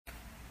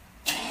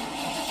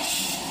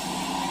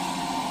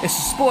It's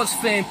a sports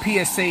fan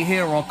PSA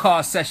here on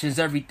Car Sessions,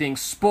 everything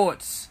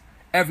sports.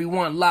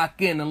 Everyone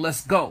lock in and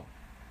let's go.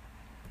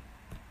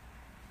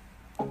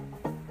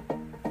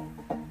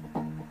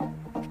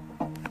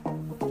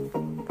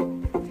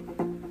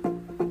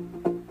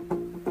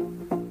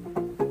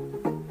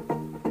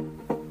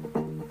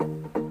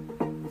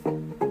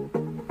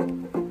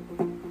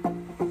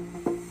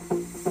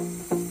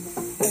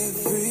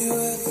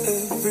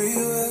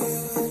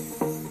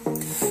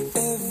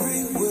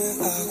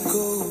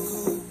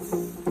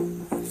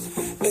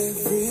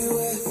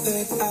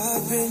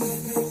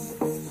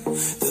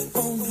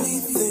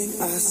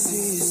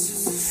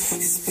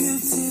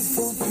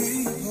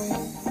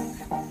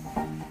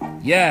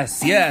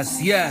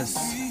 Yes.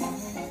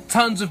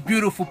 Tons of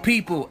beautiful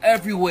people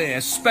everywhere,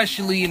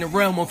 especially in the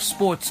realm of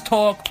sports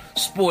talk,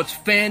 sports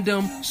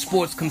fandom,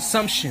 sports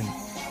consumption.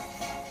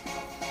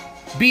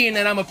 Being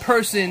that I'm a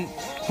person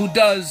who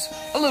does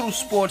a little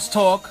sports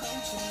talk,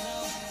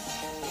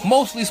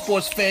 mostly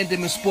sports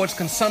fandom and sports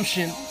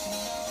consumption,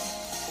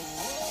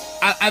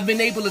 I've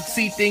been able to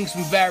see things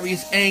from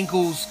various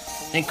angles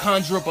and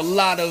conjure up a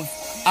lot of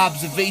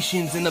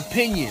observations and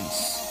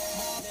opinions.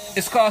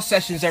 It's Car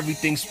Sessions,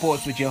 everything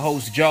sports with your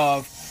host,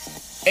 Jarv.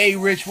 A.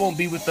 Rich won't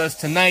be with us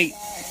tonight.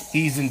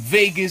 He's in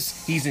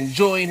Vegas. He's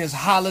enjoying his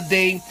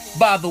holiday.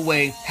 By the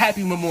way,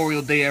 happy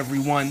Memorial Day,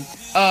 everyone.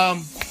 But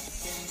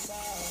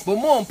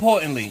more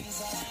importantly,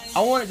 I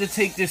wanted to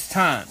take this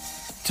time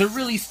to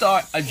really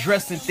start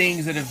addressing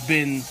things that have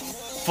been,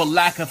 for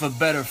lack of a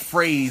better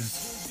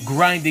phrase,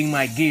 grinding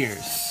my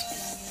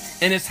gears.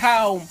 And it's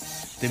how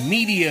the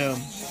media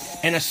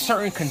and a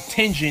certain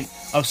contingent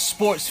of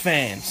sports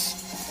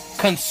fans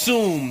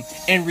consume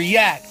and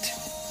react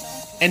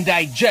and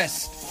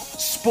digest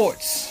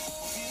sports.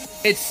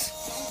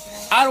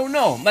 I don't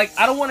know.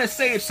 I don't want to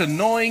say it's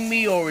annoying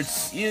me or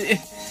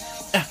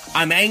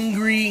I'm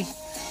angry,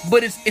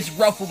 but it's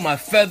ruffled my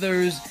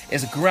feathers,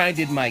 it's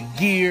grinded my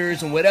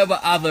gears, and whatever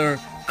other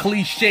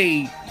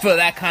cliche for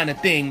that kind of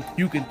thing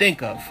you can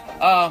think of.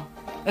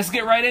 Let's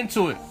get right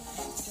into it.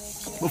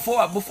 Before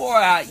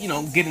I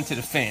get into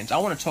the fans, I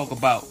want to talk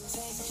about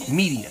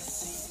media.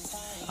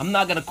 I'm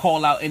not going to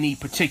call out any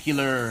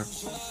particular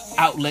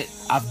outlet.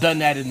 I've done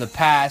that in the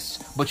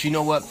past. But you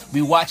know what?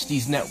 We watch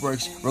these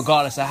networks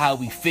regardless of how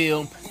we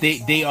feel.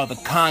 They are the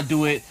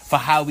conduit for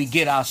how we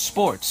get our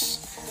sports.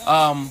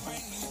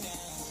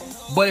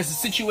 But it's a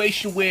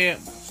situation where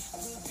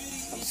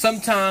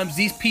sometimes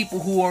these people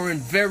who are in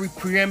very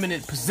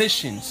preeminent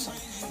positions,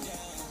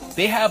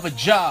 they have a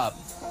job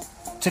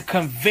to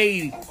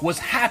convey what's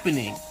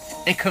happening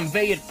and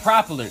convey it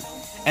properly.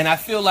 And I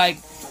feel like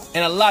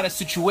in a lot of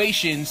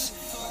situations,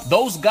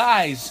 those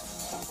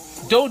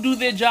guys don't do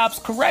their jobs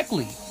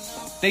correctly.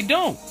 They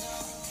don't.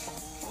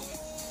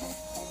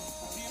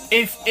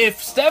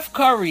 If Steph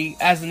Curry,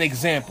 as an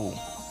example,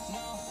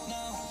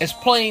 is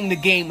playing the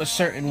game a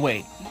certain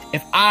way,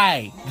 if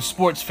I, the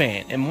sports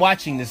fan, am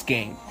watching this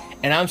game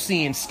and I'm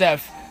seeing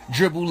Steph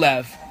dribble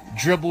left,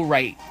 dribble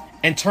right,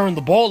 and turn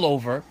the ball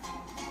over,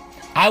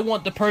 I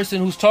want the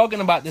person who's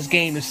talking about this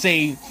game to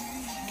say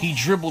he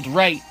dribbled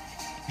right,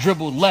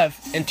 dribbled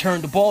left, and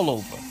turned the ball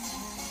over.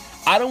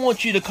 I don't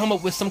want you to come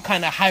up with some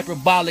kind of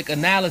hyperbolic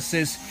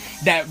analysis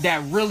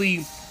that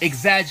really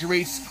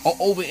exaggerates or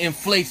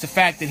overinflates the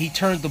fact that he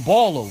turned the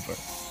ball over.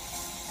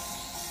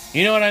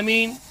 You know what I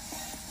mean?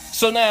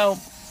 So now,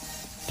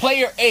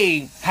 player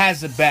A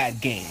has a bad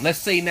game. Let's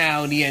say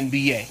now in the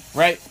NBA,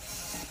 right?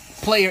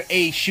 Player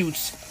A shoots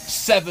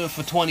 7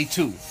 for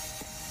 22.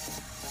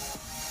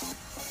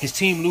 His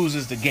team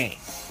loses the game.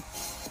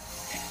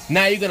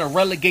 Now you're going to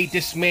relegate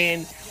this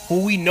man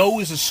who we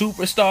know is a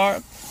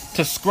superstar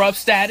to scrub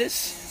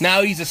status.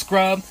 Now he's a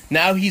scrub.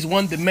 Now he's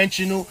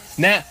one-dimensional.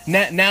 Now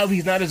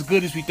he's not as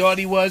good as we thought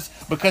he was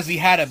because he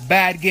had a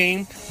bad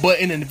game. But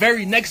in the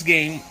very next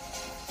game,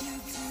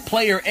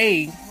 player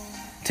A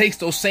takes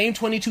those same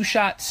 22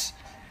 shots,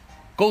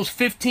 goes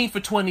 15 for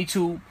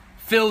 22,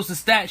 fills the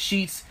stat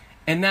sheets,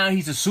 and now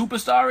he's a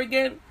superstar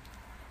again.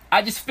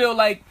 I just feel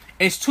like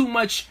it's too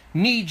much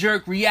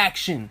knee-jerk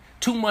reaction,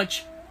 too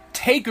much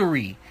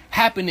takery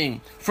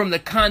happening from the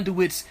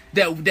conduits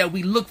that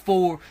we look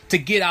for to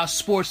get our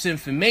sports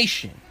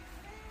information.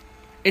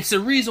 It's the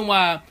reason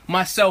why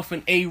myself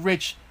and A.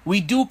 Rich,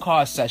 we do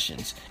Car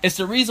Sessions. It's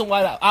the reason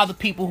why the other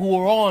people who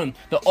are on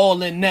the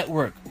All In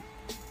Network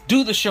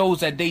do the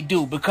shows that they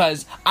do,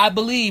 because I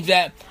believe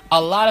that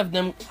a lot of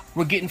them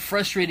were getting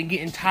frustrated and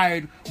getting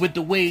tired with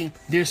the way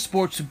their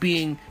sports were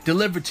being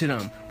delivered to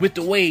them, with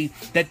the way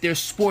that their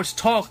sports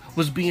talk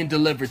was being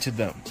delivered to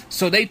them.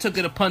 So they took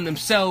it upon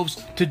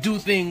themselves to do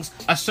things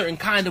a certain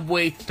kind of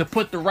way to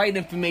put the right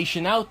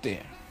information out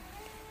there.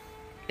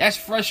 That's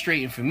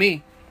frustrating for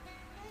me.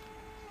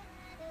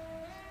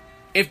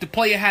 If the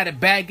player had a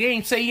bad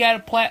game, say he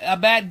had a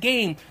bad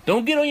game,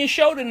 don't get on your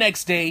show the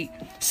next day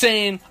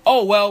saying,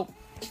 oh, well,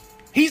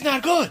 he's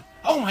not good.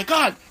 Oh my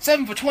God,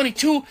 7 for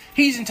 22.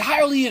 He's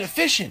entirely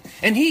inefficient.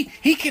 And he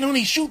can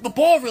only shoot the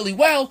ball really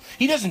well.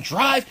 He doesn't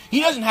drive.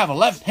 He doesn't have a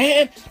left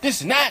hand.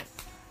 This and that.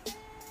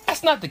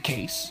 That's not the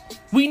case.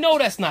 We know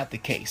that's not the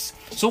case.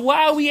 So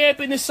why are we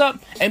amping this up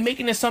and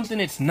making it something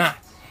it's not?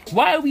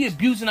 Why are we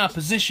abusing our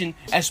position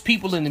as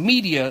people in the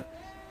media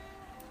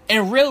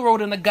and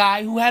railroading a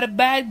guy who had a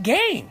bad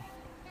game?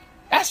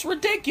 That's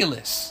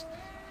ridiculous.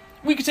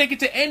 We can take it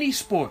to any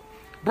sport.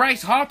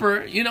 Bryce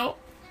Harper,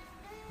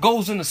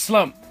 goes in a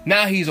slump.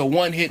 Now he's a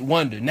one-hit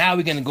wonder. Now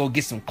we're going to go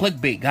get some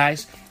clickbait,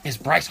 guys. Is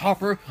Bryce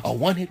Harper a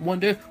one-hit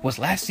wonder? Was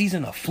last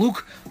season a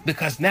fluke?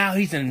 Because now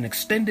he's in an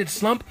extended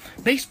slump.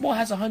 Baseball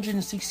has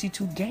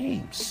 162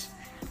 games.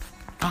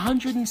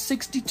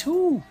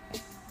 162.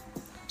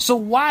 So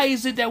why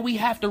is it that we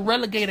have to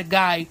relegate a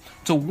guy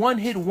to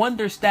one-hit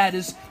wonder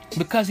status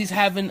because he's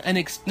having an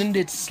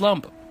extended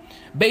slump?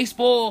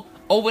 Baseball,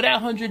 over that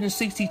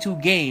 162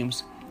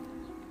 games,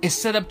 is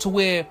set up to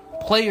where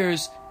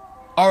players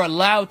are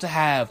allowed to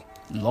have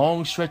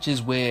long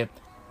stretches where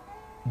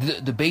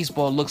the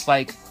baseball looks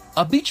like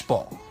a beach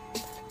ball.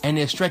 And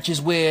there's stretches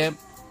where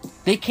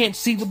they can't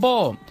see the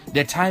ball.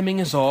 Their timing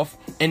is off,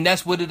 and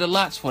that's what it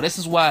allots for. This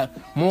is why,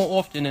 more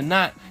often than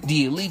not,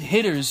 the elite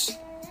hitters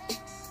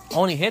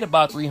only hit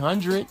about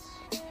 300.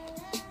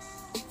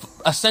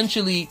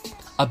 Essentially,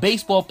 a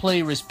baseball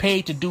player is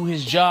paid to do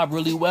his job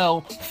really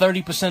well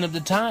 30% of the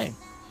time.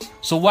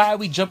 So why are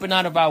we jumping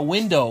out of our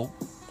window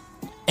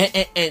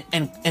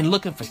and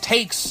looking for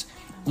takes,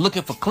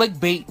 looking for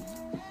clickbait,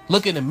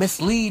 looking to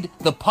mislead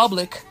the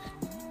public,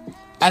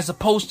 as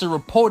opposed to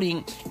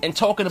reporting and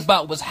talking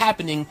about what's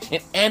happening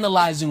and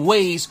analyzing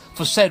ways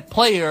for said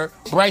player,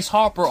 Bryce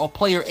Harper or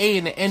player A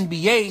in the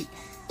NBA,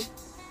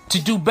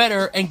 to do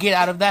better and get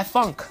out of that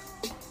funk?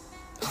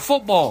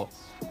 Football.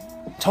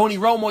 Tony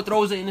Romo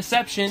throws an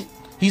interception.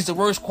 He's the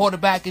worst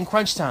quarterback in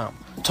crunch time.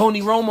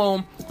 Tony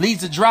Romo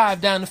leads a drive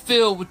down the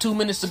field with 2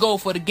 minutes to go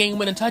for the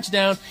game-winning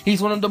touchdown.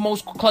 He's one of the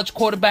most clutch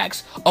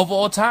quarterbacks of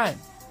all time.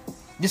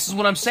 This is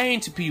what I'm saying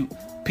to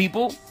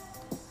people.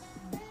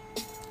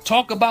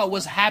 Talk about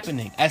what's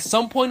happening. At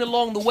some point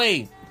along the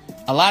way,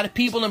 a lot of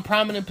people in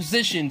prominent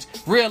positions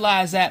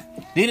realize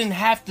that they didn't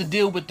have to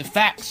deal with the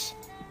facts.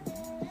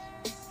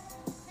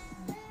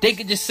 They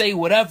could just say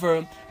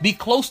whatever, be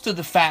close to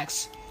the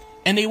facts,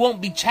 and they won't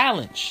be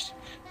challenged.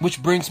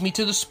 Which brings me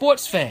to the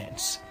sports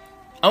fans.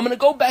 I'm going to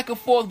go back and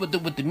forth with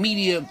the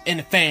media and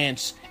the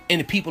fans and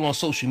the people on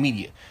social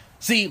media.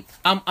 See,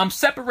 I'm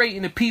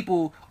separating the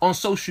people on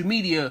social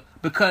media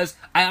because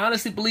I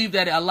honestly believe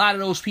that a lot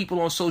of those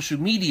people on social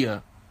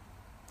media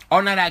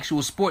are not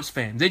actual sports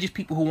fans. They're just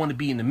people who want to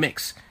be in the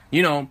mix.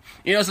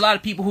 There's a lot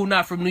of people who are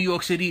not from New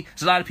York City.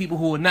 There's a lot of people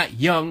who are not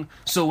young.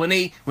 So when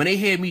they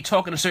hear me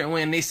talking a certain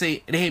way and they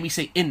hear me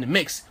say in the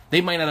mix,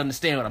 they might not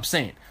understand what I'm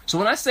saying. So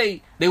when I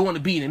say they want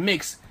to be in the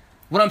mix,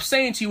 what I'm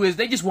saying to you is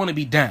they just want to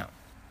be down.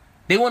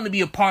 They want to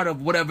be a part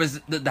of whatever's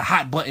the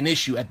hot button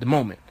issue at the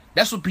moment.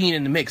 That's what being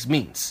in the mix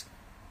means.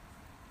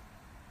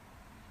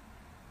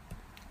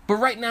 But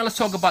right now, let's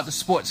talk about the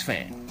sports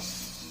fan.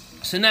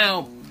 So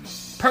now,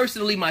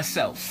 personally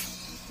myself.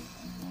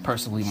 But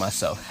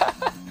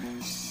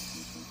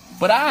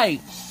I'm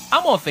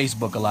on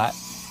Facebook a lot.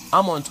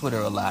 I'm on Twitter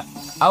a lot.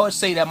 I would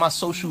say that my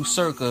social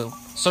circle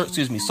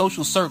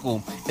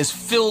is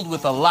filled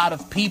with a lot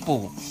of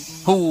people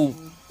who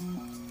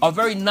are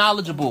very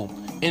knowledgeable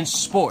in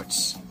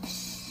sports.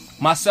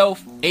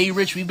 Myself,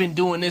 A-Rich, we've been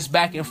doing this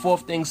back and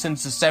forth thing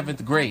since the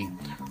 7th grade.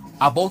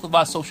 Both of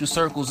our social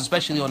circles,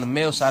 especially on the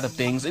male side of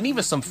things, and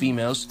even some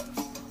females,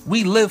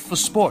 we live for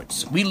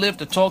sports. We live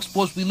to talk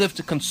sports. We live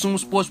to consume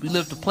sports. We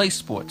live to play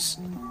sports.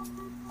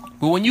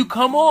 But when you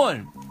come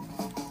on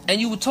and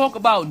you talk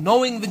about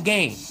knowing the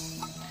game,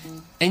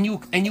 and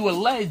you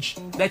allege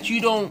that you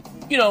don't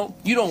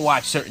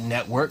watch certain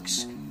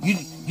networks,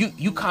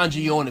 you conjure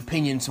your own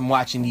opinions from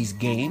watching these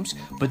games,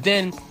 but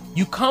then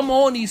you come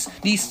on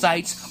these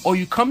sites, or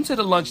you come to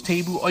the lunch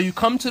table, or you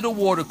come to the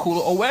water cooler,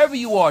 or wherever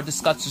you are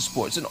discussing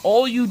sports, and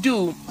all you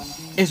do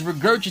is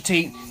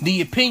regurgitate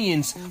the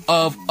opinions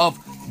of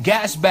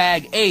gas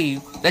bag A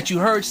that you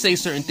heard say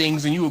certain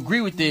things and you agree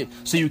with it,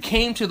 so you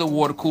came to the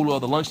water cooler or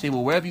the lunch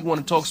table, wherever you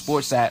want to talk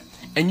sports at,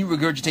 and you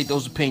regurgitate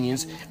those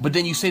opinions, but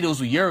then you say those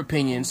were your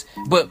opinions.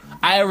 But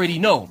I already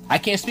know. I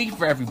can't speak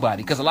for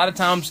everybody, because a lot of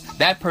times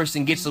that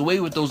person gets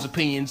away with those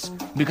opinions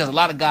because a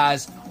lot of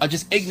guys are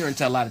just ignorant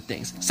to a lot of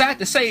things. Sad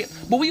to say it,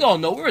 but we all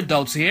know. We're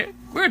adults here.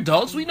 We're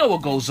adults. We know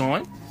what goes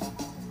on.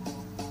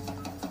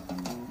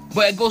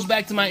 But it goes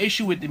back to my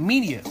issue with the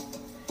media.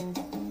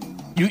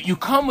 You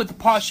come with the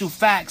partial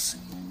facts.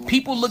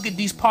 People look at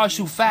these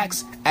partial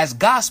facts as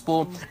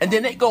gospel, and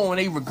then they go and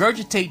they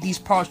regurgitate these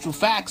partial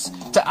facts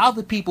to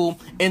other people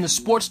in the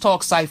sports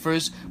talk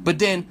ciphers. But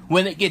then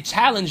when it get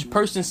challenged,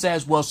 person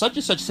says, well, such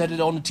and such said it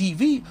on the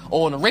TV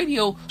or on the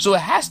radio, so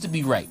it has to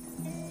be right.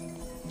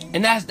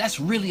 And that's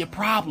really a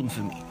problem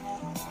for me.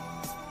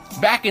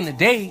 Back in the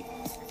day,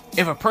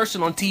 if a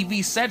person on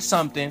TV said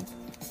something,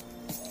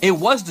 it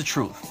was the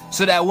truth.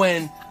 So that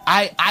when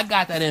I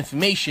got that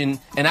information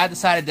and I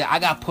decided that I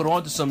got put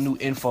onto some new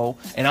info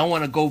and I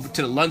want to go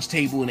to the lunch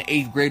table in the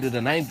 8th grade or the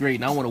 9th grade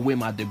and I want to win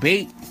my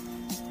debate,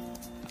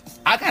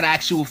 I got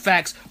actual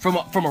facts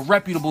from a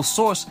reputable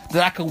source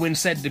that I could win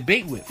said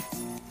debate with.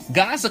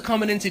 Guys are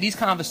coming into these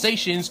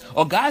conversations,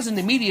 or guys in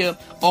the media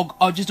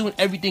are just doing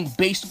everything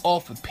based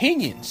off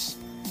opinions.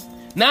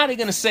 Now they're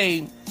going to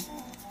say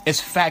it's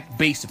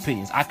fact-based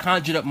opinions. I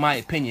conjured up my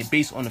opinion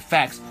based on the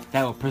facts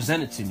that were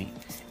presented to me.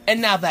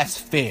 And now that's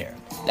fair.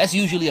 That's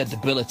usually a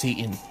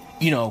debilitating,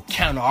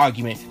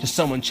 counter-argument to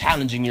someone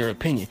challenging your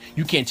opinion.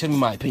 You can't tell me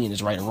my opinion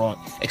is right or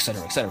wrong,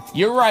 etc., etc.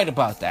 You're right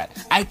about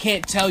that. I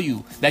can't tell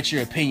you that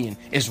your opinion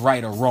is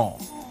right or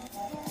wrong.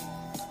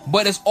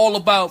 But it's all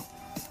about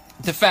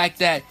the fact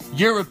that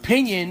your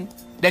opinion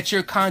that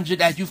you've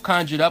conjured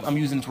up, I'm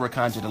using the word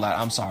conjured a lot,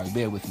 I'm sorry,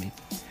 bear with me.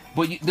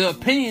 But the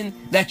opinion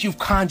that you've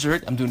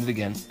conjured, I'm doing it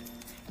again,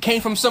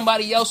 came from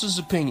somebody else's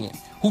opinion,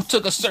 who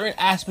took a certain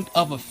aspect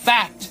of a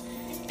fact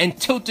and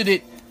tilted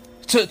it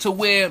to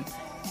where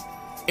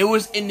it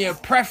was in their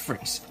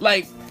preference.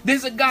 Like,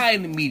 there's a guy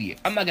in the media,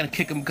 I'm not going to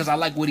kick him because I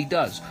like what he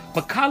does,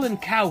 but Colin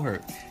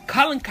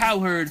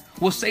Cowherd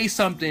will say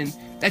something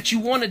that you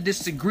want to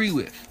disagree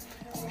with.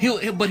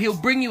 He'll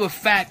bring you a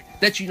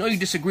fact that you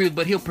disagree with,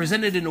 but he'll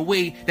present it in a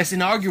way that's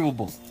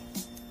inarguable.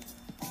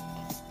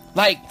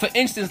 Like, for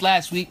instance,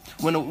 last week,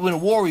 when the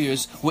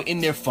Warriors were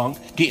in their funk,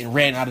 getting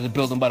ran out of the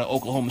building by the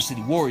Oklahoma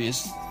City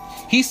Warriors,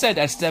 he said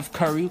that Steph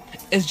Curry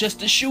is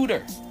just a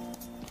shooter.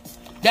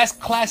 That's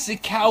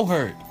classic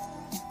Cowherd.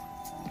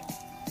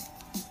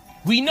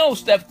 We know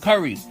Steph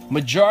Curry,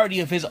 majority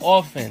of his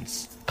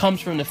offense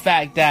comes from the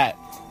fact that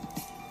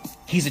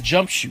he's a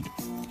jump shooter.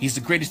 He's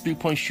the greatest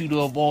three-point shooter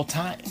of all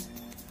time.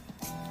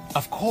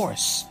 Of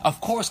course,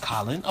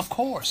 Colin, of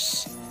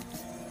course.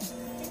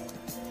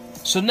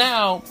 So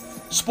now,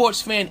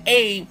 sports fan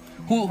A,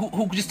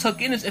 who just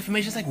took in this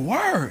information, is like,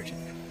 word,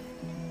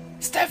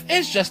 Steph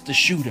is just a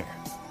shooter.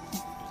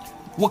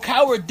 What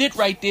Cowherd did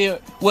right there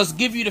was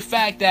give you the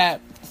fact that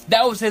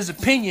was his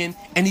opinion,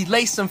 and he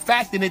laced some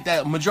fact in it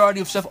that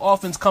majority of Steph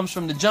offense comes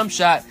from the jump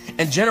shot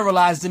and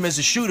generalized him as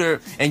a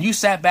shooter, and you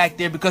sat back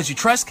there because you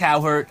trust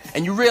Cowherd,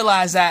 and you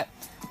realize that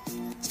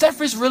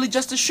Steph is really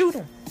just a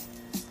shooter.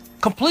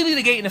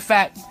 Completely negating the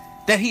fact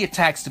that he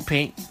attacks the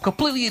paint.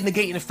 Completely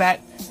negating the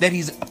fact that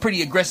he's a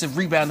pretty aggressive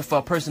rebounder for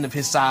a person of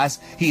his size.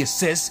 He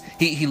assists.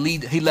 He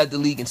led the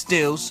league in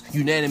steals.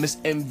 Unanimous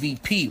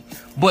MVP.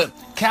 But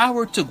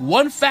Cowherd took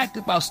one fact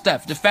about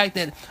Steph. The fact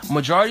that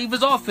majority of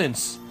his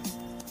offense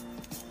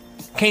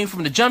came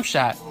from the jump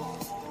shot.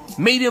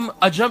 Made him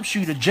a jump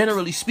shooter,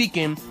 generally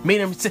speaking.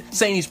 Made him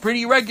saying he's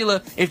pretty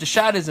irregular if the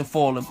shot isn't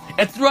falling.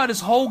 And throughout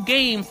his whole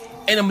game,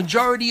 and a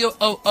majority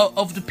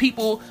of the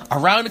people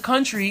around the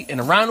country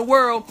and around the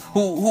world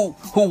who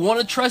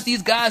want to trust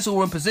these guys who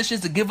are in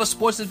positions to give us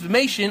sports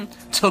information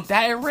took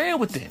that and ran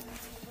with it.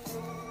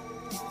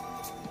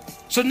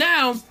 So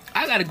now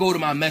I got to go to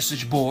my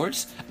message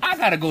boards. I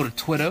got to go to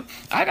Twitter.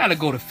 I got to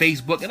go to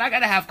Facebook. And I got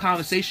to have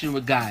conversation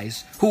with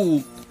guys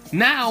who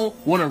now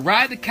want to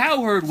ride the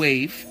Cowherd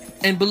wave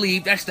and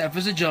believe that Steph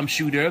is a jump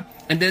shooter,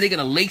 and then they're going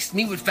to lace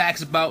me with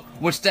facts about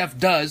what Steph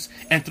does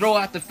and throw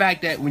out the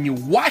fact that when you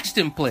watched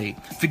him play,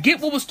 forget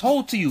what was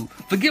told to you,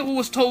 forget what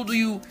was told to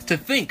you to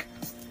think.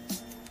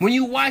 When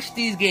you watch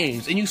these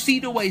games and you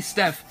see the way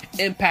Steph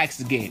impacts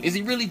the game, is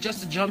he really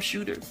just a jump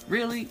shooter?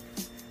 Really?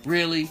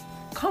 Really?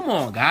 Come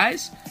on,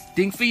 guys.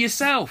 Think for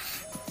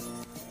yourself.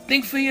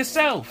 Think for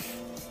yourself.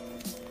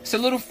 It's a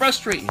little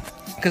frustrating.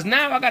 Because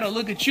now I got to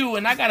look at you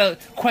and I got to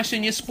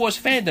question your sports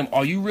fandom.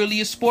 Are you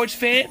really a sports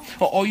fan?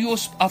 Or are you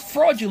a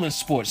fraudulent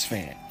sports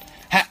fan?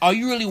 Are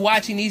you really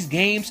watching these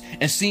games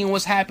and seeing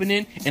what's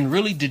happening and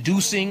really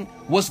deducing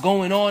what's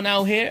going on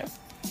out here?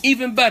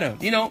 Even better,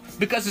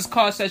 because it's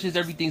Card Sessions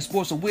Everything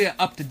Sports, so we're an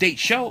up-to-date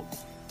show.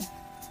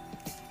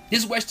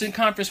 This Western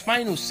Conference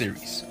Finals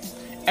series.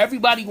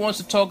 Everybody wants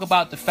to talk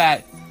about the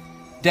fact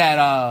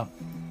that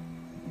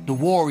the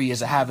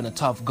Warriors are having a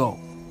tough go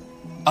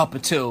up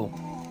until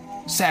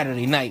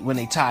Saturday night when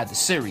they tied the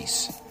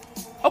series.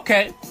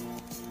 Okay.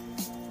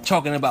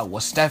 Talking about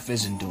what Steph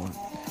isn't doing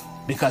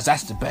because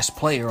that's the best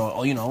player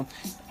on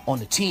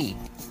the team.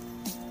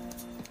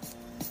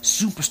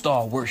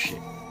 Superstar worship.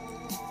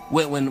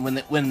 When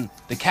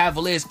the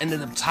Cavaliers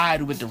ended up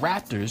tied with the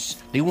Raptors,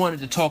 they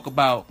wanted to talk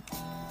about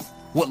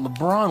what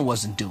LeBron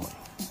wasn't doing.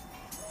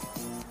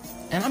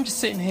 And I'm just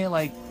sitting here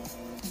like,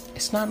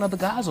 it's not other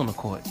guys on the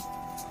court.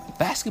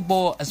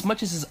 Basketball, as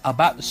much as it's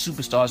about the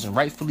superstars, and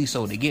rightfully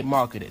so, they get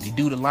marketed. They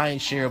do the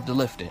lion's share of the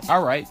lifting.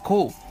 All right,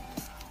 cool.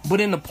 But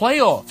in the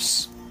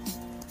playoffs,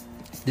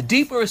 the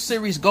deeper a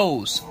series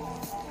goes,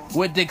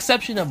 with the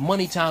exception of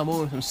money time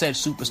moving from said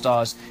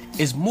superstars,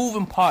 is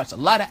moving parts, a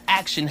lot of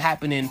action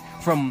happening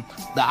from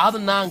the other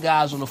 9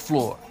 guys on the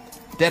floor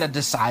that are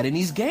deciding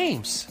these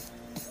games.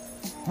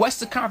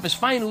 Western Conference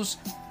Finals,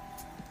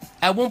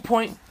 at one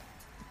point,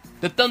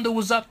 the Thunder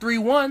was up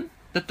 3-1.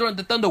 The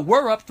Thunder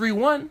were up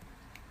 3-1.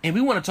 And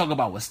we want to talk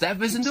about what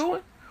Steph isn't doing?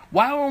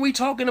 Why aren't we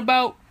talking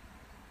about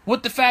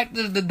what the fact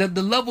that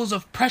the levels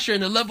of pressure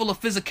and the level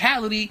of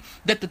physicality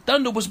that the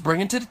Thunder was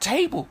bringing to the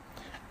table?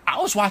 I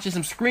was watching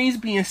some screens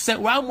being set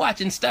where I'm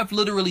watching Steph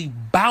literally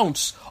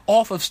bounce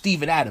off of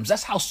Steven Adams.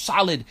 That's how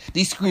solid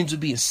these screens were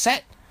being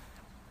set.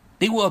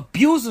 They were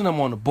abusing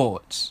them on the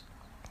boards.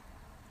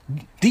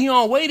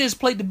 Dion Waiters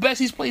played the best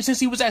he's played since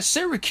he was at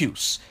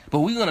Syracuse. But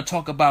we're going to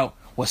talk about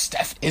what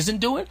Steph isn't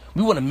doing?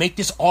 We want to make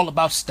this all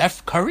about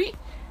Steph Curry?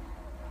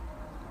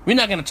 We're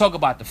not going to talk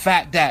about the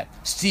fact that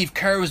Steve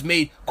Kerr has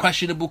made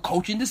questionable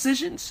coaching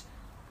decisions?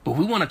 But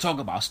we want to talk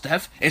about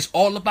Steph. It's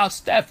all about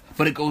Steph.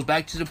 But it goes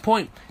back to the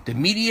point. The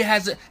media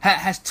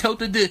has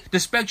tilted the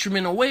spectrum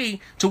in a way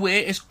to where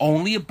it's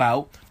only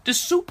about the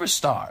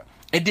superstar.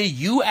 And then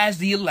you, as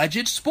the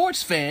alleged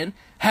sports fan,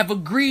 have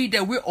agreed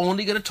that we're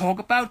only going to talk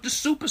about the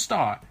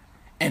superstar.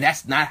 And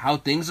that's not how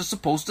things are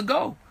supposed to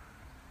go.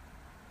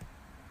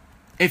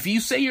 If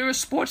you say you're a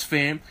sports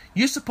fan,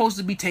 you're supposed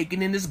to be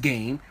taking in this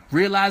game,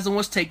 realizing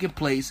what's taking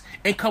place,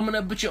 and coming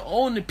up with your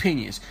own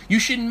opinions. You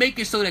shouldn't make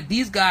it so that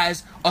these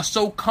guys are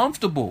so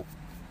comfortable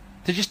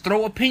to just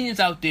throw opinions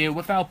out there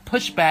without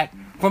pushback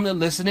from the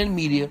listening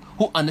media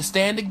who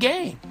understand the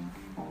game.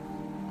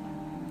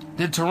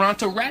 The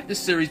Toronto Raptors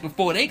series,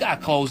 before they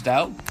got closed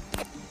out,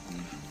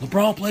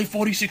 LeBron played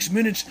 46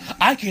 minutes.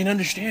 I can't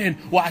understand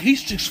why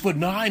he's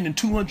 6'9" and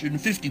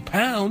 250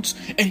 pounds,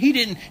 and he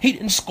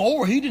didn't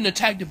score. He didn't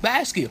attack the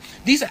basket.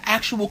 These are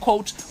actual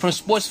quotes from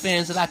sports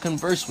fans that I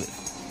converse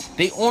with.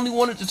 They only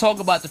wanted to talk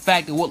about the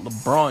fact that what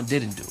LeBron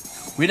didn't do.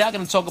 We're not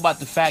going to talk about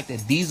the fact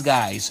that these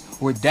guys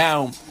were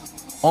down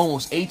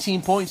almost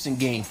 18 points in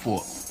Game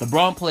 4.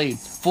 LeBron played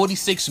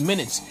 46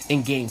 minutes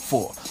in Game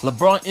 4.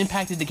 LeBron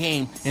impacted the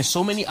game in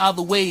so many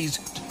other ways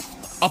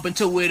up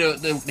until where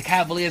the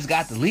Cavaliers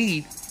got the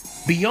lead,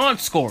 beyond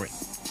scoring.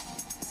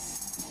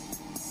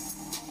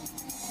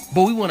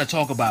 But we want to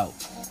talk about,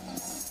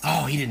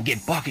 oh, he didn't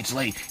get buckets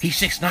late. He's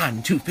 6'9"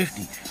 and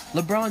 250.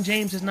 LeBron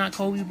James is not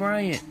Kobe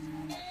Bryant.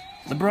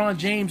 LeBron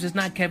James is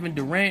not Kevin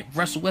Durant,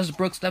 Russell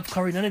Westbrook, Steph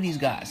Curry, none of these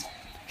guys.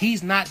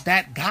 He's not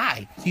that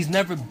guy. He's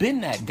never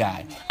been that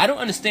guy. I don't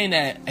understand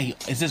that. Hey,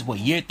 is this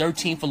year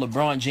 13 for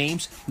LeBron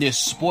James? They're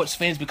sports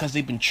fans because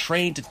they've been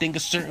trained to think a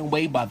certain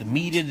way by the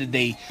media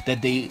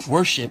that they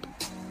worship,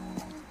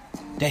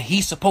 that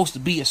he's supposed to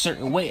be a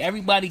certain way.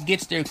 Everybody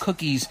gets their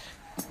cookies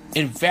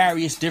in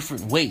various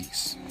different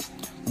ways.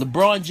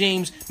 LeBron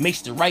James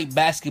makes the right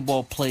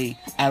basketball play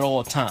at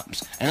all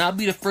times. And I'll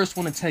be the first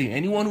one to tell you,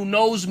 anyone who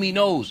knows me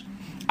knows,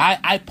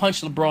 I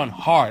punch LeBron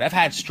hard. I've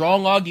had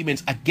strong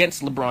arguments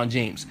against LeBron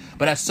James.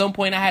 But at some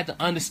point I had to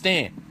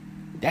understand,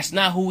 that's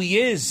not who he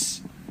is.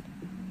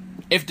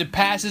 If the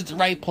pass is the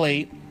right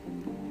play,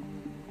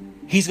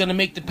 he's going to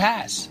make the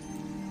pass.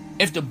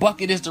 If the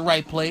bucket is the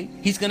right play,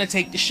 he's going to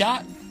take the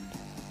shot.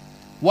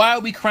 Why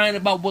are we crying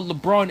about what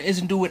LeBron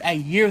isn't doing at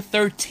year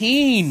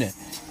 13?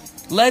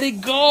 Let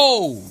it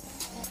go.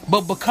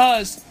 But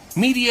because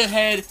media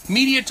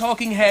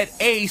talking head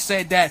A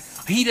said that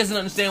he doesn't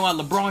understand why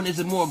LeBron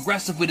isn't more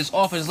aggressive with his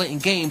offense late in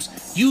games,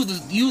 you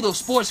the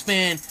sports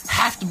fan,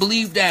 have to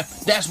believe that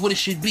that's what it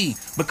should be.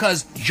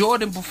 Because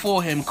Jordan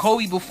before him,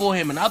 Kobe before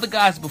him, and other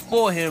guys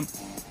before him,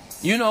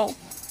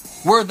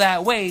 were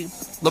that way.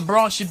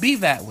 LeBron should be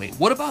that way.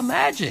 What about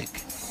Magic?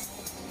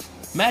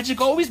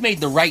 Magic always made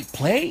the right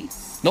play.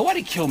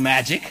 Nobody killed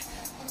Magic.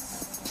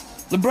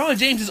 LeBron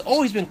James has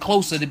always been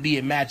closer to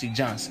being Magic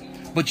Johnson.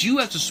 But you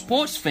as a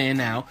sports fan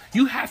now,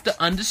 you have to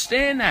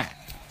understand that.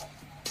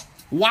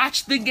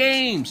 Watch the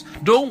games.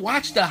 Don't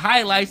watch the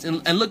highlights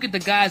and look at the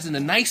guys in the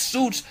nice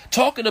suits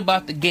talking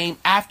about the game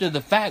after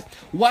the fact.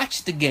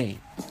 Watch the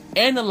game.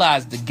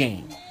 Analyze the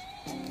game.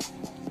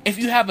 If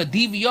you have a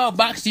DVR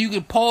box so you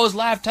can pause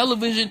live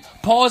television,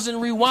 pause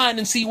and rewind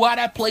and see why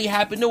that play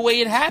happened the way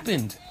it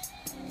happened.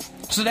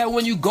 So that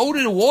when you go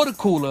to the water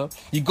cooler,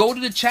 you go to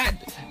the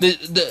chat,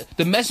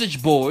 the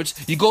message boards,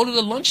 you go to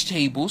the lunch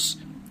tables,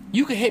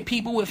 you can hit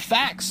people with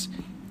facts.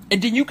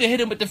 And then you can hit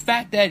them with the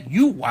fact that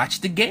you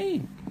watched the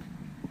game.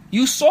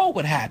 You saw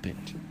what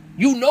happened.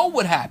 You know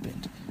what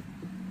happened.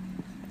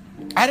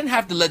 I didn't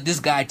have to let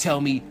this guy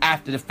tell me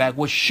after the fact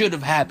what should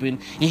have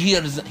happened, and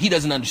he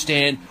doesn't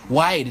understand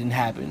why it didn't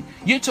happen.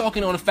 You're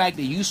talking on the fact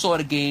that you saw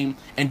the game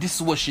and this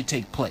is what should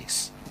take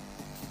place.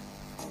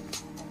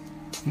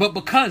 But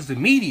because the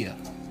media,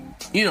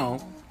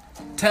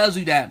 tells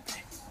you that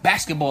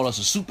basketball is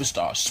a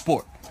superstar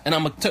sport, and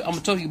I'm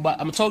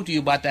gonna talk to you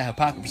about that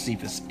hypocrisy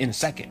in a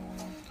second.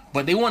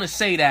 But they want to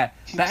say that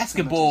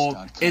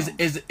basketball is a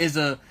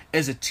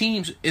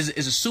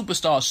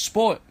superstar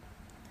sport.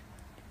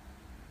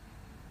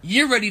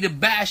 You're ready to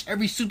bash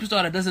every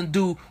superstar that doesn't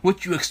do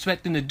what you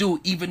expect them to do,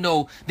 even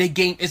though their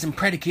game isn't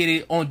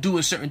predicated on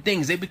doing certain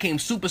things. They became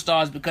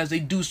superstars because they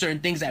do certain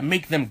things that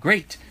make them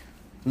great.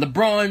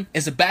 LeBron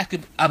is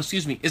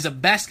a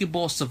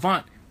basketball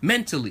savant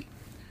mentally,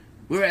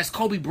 whereas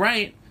Kobe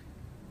Bryant,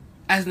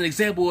 as an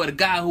example of a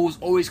guy who was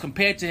always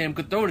compared to him,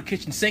 could throw the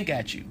kitchen sink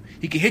at you.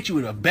 He could hit you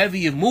with a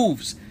bevy of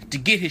moves to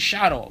get his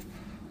shot off.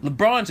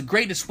 LeBron's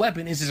greatest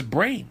weapon is his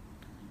brain.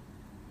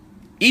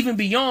 Even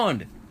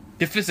beyond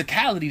the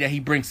physicality that he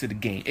brings to the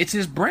game, it's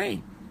his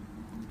brain.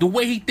 The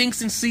way he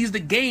thinks and sees the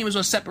game is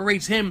what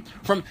separates him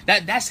from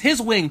that. That's his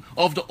wing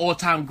of the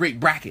all-time great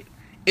bracket.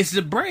 It's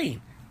the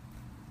brain.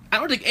 I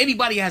don't think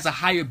anybody has a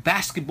higher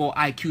basketball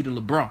IQ than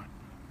LeBron.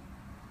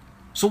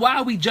 So why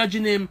are we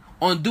judging him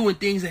on doing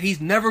things that he's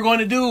never going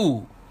to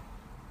do?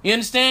 You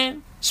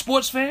understand?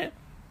 Sports fan?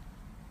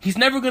 He's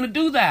never going to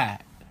do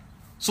that.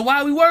 So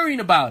why are we worrying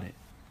about it?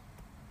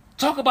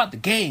 Talk about the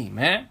game,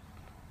 man.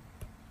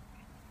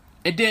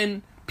 And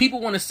then people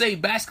want to say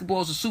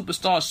basketball is a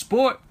superstar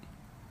sport.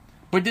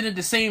 But then at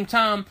the same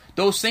time,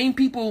 those same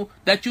people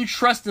that you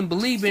trust and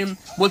believe in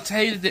will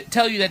tell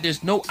you that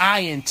there's no I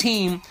in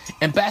team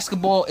and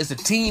basketball is a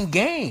team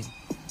game.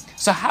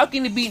 So how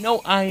can it be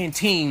no I in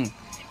team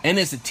and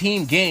it's a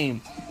team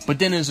game, but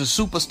then it's a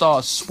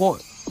superstar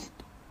sport?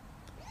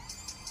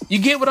 You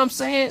get what I'm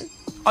saying?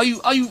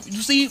 You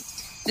see,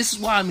 this is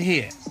why I'm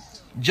here.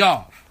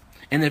 Jav.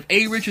 And if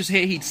A. Rich was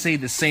here, he'd say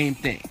the same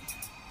thing.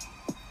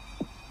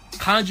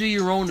 Conjure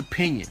your own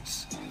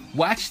opinions.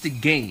 Watch the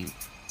game.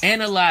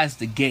 Analyze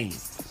the game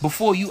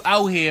before you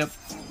out here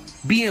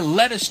being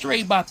led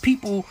astray by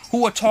people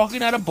who are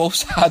talking out of both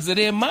sides of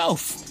their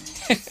mouth.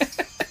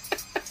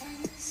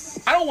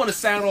 I don't want to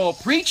sound all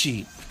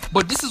preachy,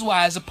 but this is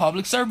why it's a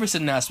public service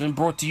announcement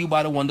brought to you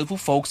by the wonderful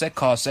folks at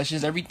Car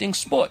Sessions Everything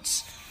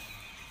Sports.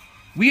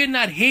 We are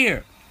not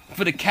here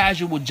for the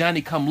casual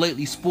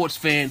Johnny-come-lately sports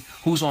fan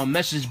who's on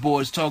message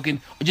boards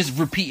talking or just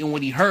repeating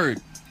what he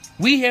heard.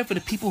 We're here for the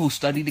people who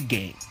study the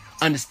game,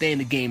 understand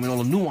the game, and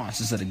all the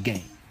nuances of the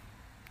game.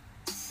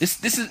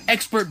 This is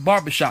expert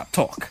barbershop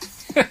talk.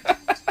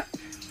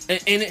 and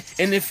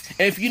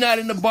if you're not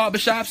in the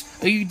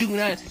barbershops or you do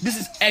not, this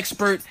is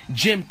expert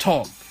gym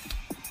talk,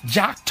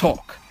 jock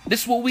talk.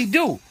 This is what we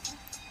do.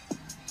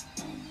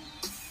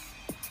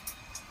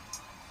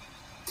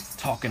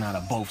 Talking out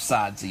of both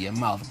sides of your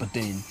mouth, but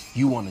then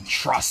you want to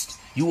trust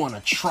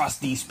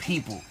these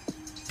people.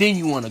 Then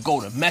you want to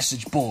go to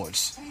message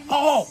boards.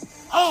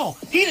 Oh,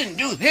 he didn't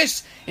do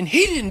this and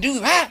he didn't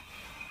do that.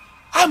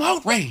 I'm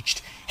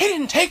outraged. He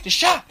didn't take the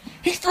shot.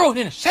 He threw an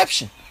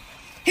interception.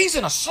 He's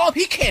in a slump.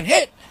 He can't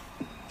hit.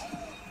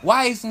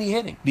 Why isn't he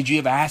hitting? Did you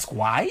ever ask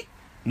why?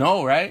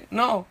 No, right?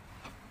 No.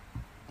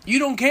 You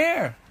don't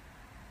care.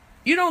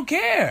 You don't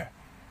care.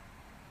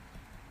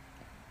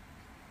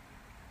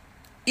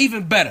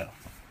 Even better.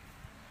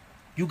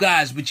 You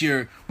guys with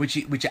your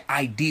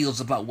ideals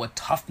about what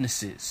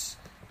toughness is.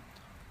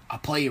 A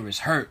player is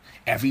hurt.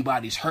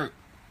 Everybody's hurt.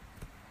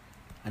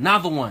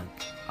 Another one.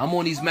 I'm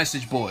on these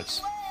message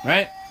boards,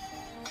 right?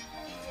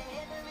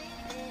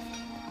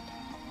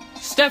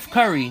 Steph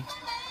Curry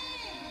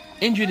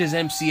injured his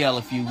MCL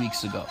a few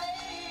weeks ago.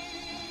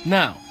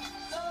 Now,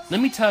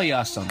 let me tell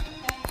y'all something.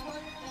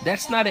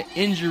 That's not an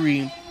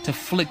injury to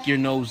flick your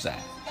nose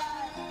at.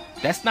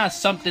 That's not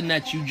something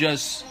that you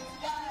just...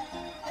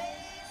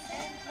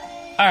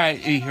 Alright,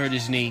 he hurt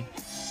his knee.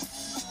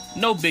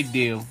 No big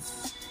deal.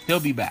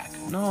 He'll be back.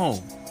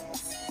 No.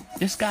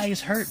 This guy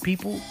is hurt,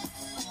 people.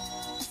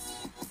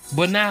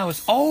 But now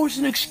it's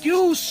an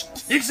excuse.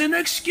 It's an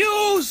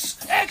excuse.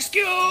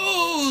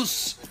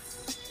 Excuse.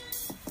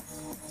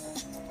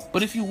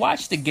 But if you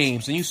watch the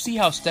games and you see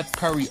how Steph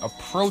Curry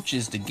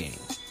approaches the game,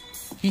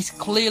 he's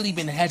clearly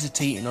been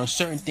hesitating on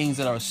certain things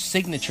that are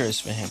signatures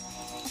for him.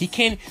 He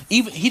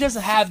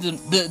doesn't have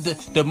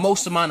the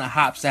most amount of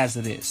hops as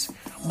it is.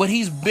 But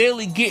he's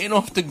barely getting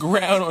off the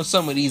ground on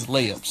some of these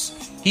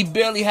layups. He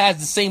barely has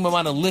the same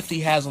amount of lift he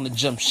has on the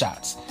jump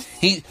shots.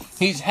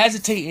 He's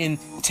hesitating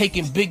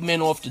taking big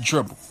men off the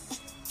dribble.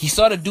 He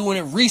started doing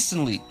it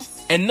recently.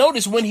 And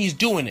notice when he's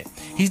doing it.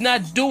 He's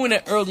not doing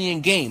it early in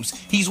games.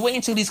 He's waiting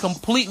until he's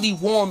completely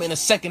warm in the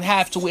second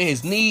half to where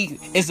his knee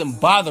isn't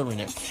bothering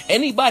him.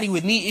 Anybody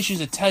with knee issues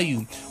will tell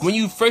you, when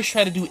you first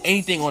try to do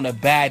anything on a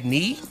bad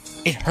knee,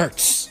 it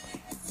hurts.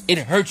 It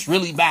hurts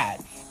really bad.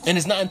 And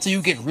it's not until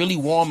you get really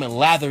warm and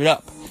lathered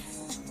up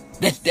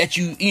that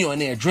you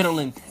and the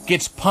adrenaline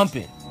gets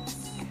pumping,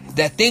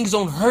 that things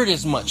don't hurt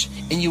as much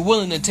and you're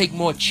willing to take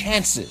more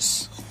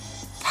chances.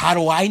 How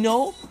do I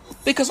know?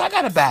 Because I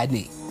got a bad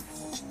knee.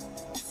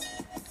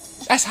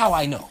 That's how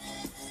I know.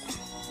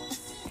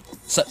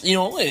 So,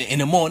 in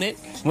the morning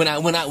when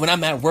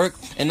I'm at work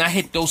and I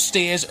hit those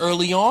stairs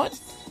early on,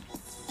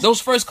 those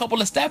first couple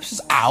of steps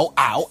is ow,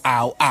 ow,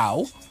 ow,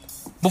 ow,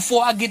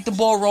 before I get the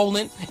ball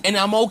rolling and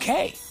I'm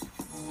okay.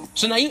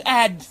 So now you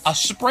add a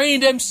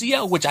sprained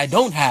MCL, which I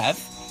don't have,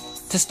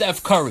 to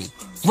Steph Curry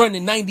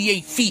running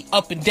 98 feet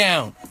up and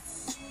down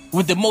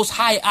with the most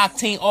high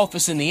octane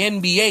offense in the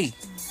NBA.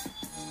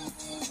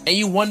 And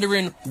you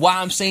wondering why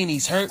I'm saying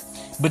he's hurt,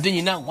 but then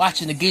you're not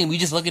watching the game. You're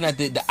just looking at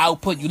the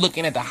output. You're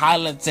looking at the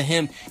highlights of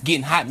him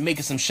getting hot and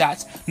making some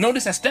shots.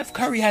 Notice that Steph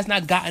Curry has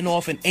not gotten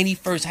off in any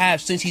first half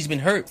since he's been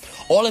hurt.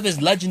 All of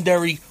his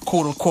legendary,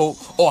 quote unquote,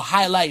 or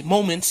highlight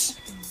moments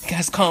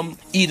has come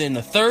either in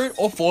the third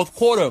or fourth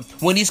quarter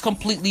when he's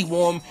completely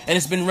warm and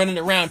has been running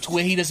around to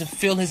where he doesn't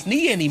feel his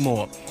knee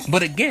anymore.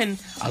 But again,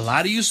 a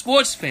lot of you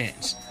sports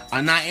fans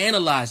are not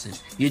analyzing.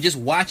 You're just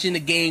watching the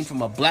game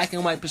from a black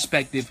and white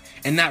perspective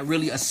and not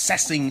really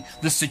assessing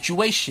the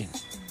situation.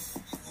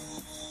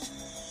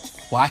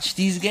 Watch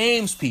these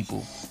games,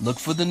 people. Look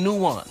for the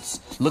nuance.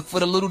 Look for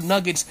the little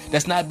nuggets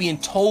that's not being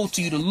told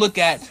to you to look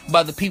at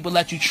by the people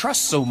that you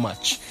trust so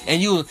much.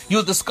 And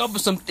you'll discover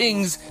some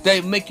things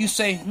that make you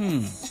say,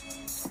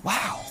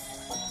 wow,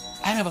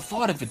 I never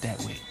thought of it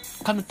that way.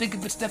 Come to think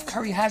of it, Steph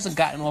Curry hasn't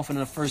gotten off in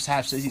the first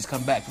half since he's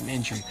come back from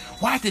injury.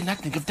 Why didn't I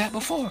think of that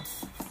before?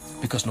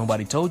 Because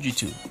nobody told you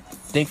to.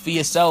 Think for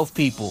yourself,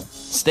 people.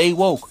 Stay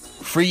woke.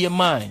 Free your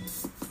mind.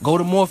 Go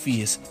to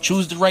Morpheus.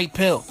 Choose the right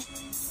pill.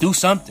 Do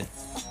something.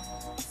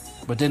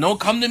 But then don't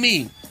come to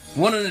me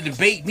wanting to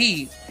debate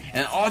me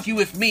and argue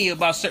with me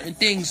about certain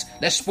things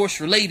that's sports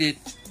related,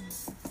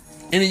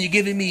 and then you're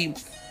giving me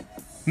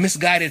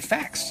misguided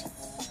facts.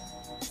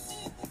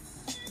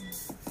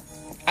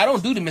 I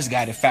don't do the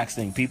misguided facts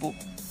thing, people.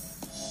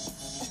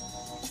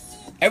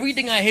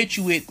 Everything I hit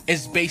you with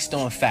is based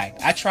on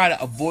fact. I try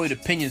to avoid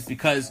opinions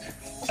because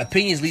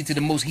opinions lead to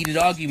the most heated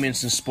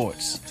arguments in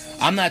sports.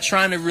 I'm not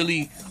trying to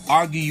really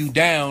argue you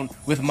down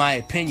with my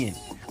opinion.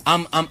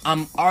 I'm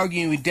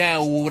arguing you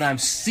down with what I'm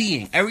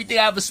seeing. Everything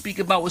I ever speak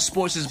about with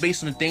sports is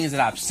based on the things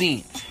that I've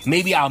seen.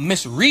 Maybe I'll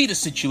misread a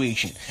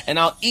situation and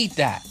I'll eat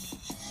that.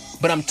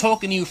 But I'm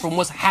talking to you from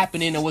what's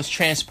happening and what's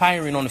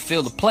transpiring on the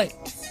field of play.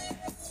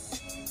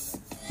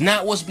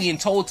 Not what's being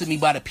told to me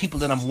by the people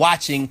that I'm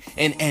watching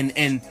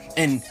and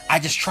I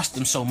just trust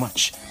them so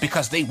much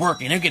because they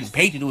work and they're getting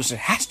paid to do it, so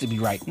it has to be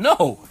right.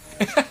 No.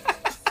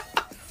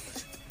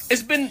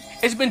 It's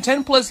been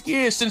 10 plus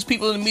years since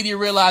people in the media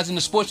realized, in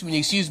the sports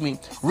media,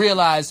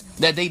 realize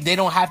that they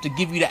don't have to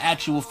give you the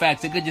actual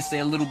facts. They could just say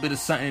a little bit of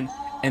something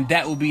and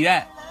that will be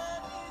that.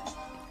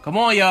 Come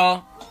on,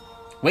 y'all.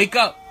 Wake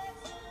up.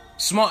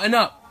 Smarten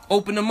up.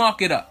 Open the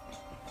market up.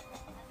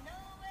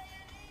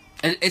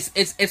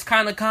 It's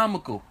kind of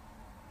comical.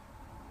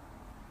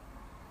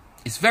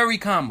 It's very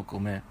comical,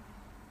 man.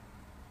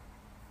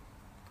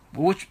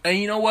 And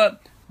you know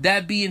what?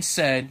 That being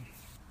said,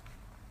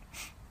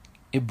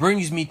 it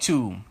brings me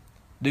to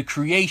the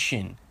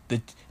creation,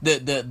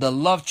 the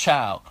love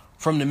child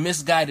from the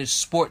misguided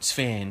sports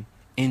fan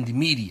in the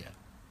media.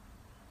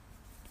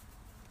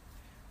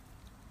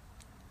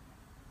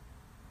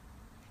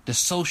 The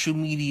social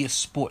media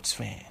sports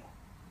fan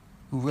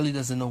who really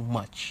doesn't know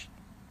much,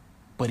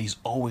 but he's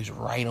always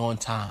right on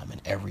time in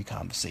every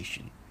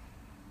conversation.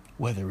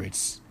 Whether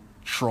it's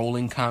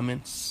trolling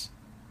comments,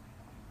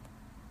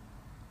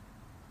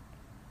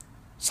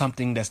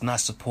 something that's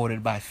not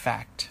supported by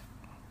fact,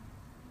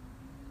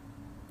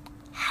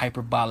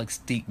 hyperbolic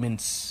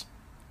statements,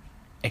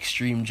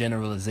 extreme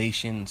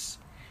generalizations,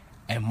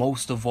 and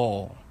most of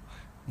all,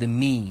 the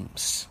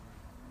memes.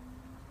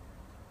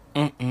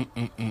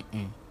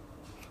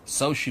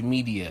 Social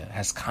media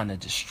has kind of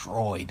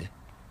destroyed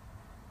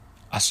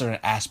a certain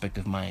aspect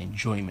of my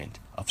enjoyment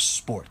of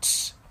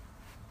sports.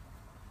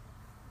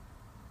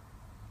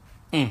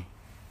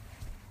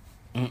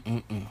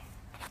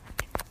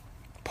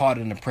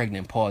 Pardon the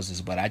pregnant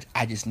pauses, but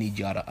I just need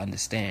y'all to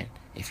understand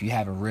if you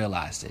haven't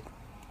realized it.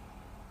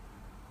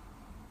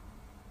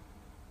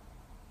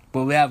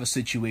 But we have a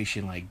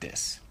situation like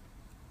this.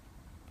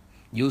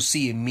 You'll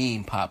see a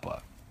meme pop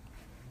up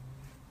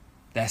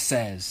that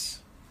says,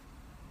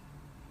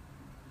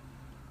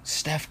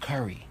 Steph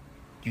Curry,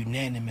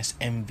 unanimous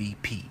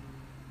MVP,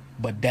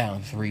 but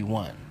down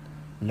 3-1.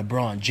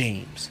 LeBron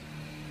James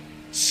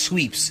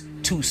sweeps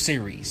 2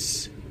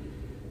 series,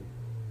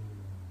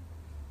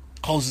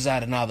 closes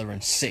out another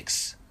in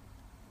 6,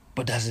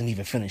 but doesn't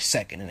even finish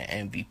second in the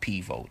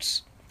MVP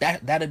votes.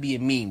 That'd be a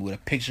meme with a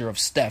picture of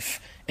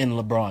Steph and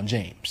LeBron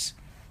James.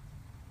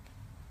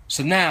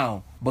 So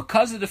now,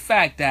 because of the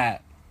fact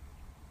that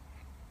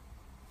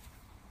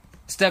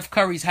Steph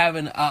Curry's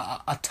having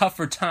a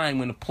tougher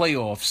time in the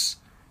playoffs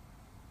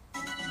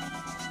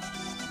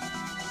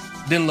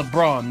than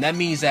LeBron, that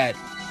means that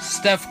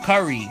Steph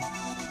Curry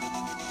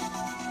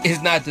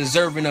is not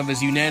deserving of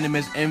his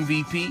unanimous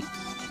MVP.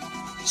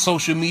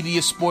 Social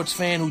media sports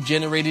fan who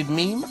generated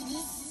meme.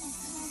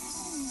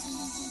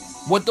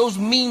 What those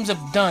memes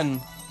have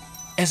done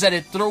is that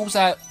it throws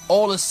out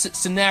all the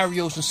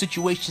scenarios and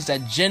situations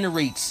that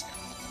generates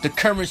the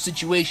current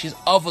situations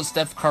of a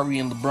Steph Curry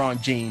and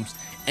LeBron James,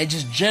 and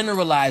just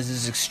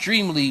generalizes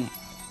extremely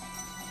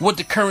what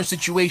the current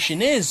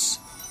situation is.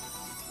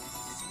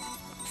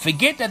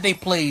 Forget that they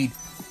played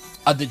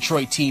a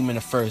Detroit team in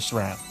the first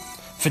round.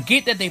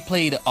 Forget that they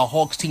played a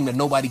Hawks team that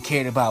nobody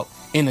cared about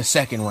in the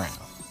second round.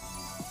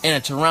 And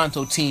a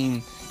Toronto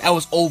team that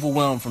was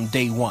overwhelmed from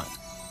day one.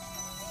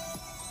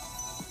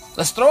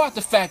 Let's throw out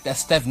the fact that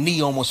Steph's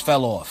knee almost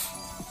fell off.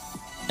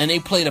 And they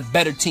played a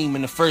better team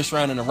in the first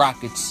round in the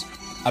Rockets,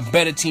 a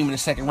better team in the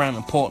second round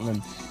in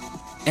Portland,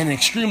 and an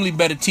extremely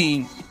better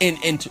team in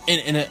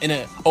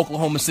a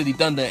Oklahoma City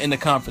Thunder in the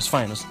conference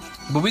finals.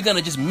 But we're going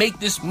to just make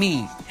this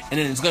meme. And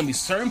then there's going to be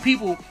certain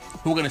people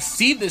who are going to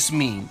see this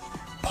meme,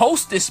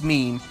 post this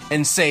meme,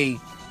 and say,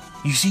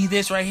 you see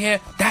this right here?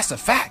 That's a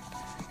fact.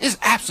 It's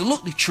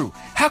absolutely true.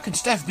 How can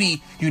Steph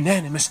be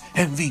unanimous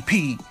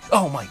MVP?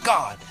 Oh my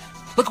God.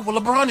 Look at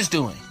what LeBron is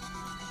doing.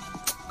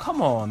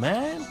 Come on,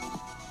 man.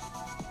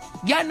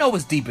 Y'all know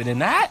it's deeper than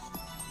that.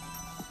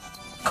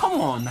 Come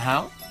on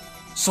now.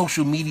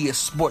 Social media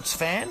sports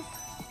fan.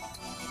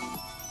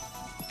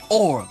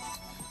 Or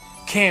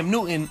Cam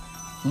Newton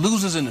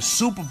loses in the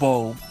Super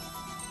Bowl.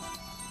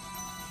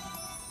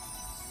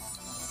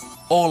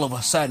 All of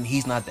a sudden,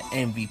 he's not the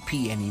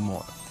MVP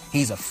anymore.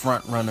 he's a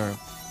front runner,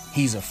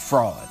 he's a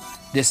fraud,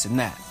 this and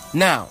that.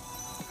 Now,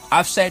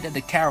 I've said that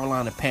the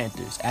Carolina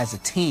Panthers as a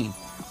team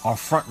are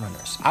front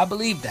runners. I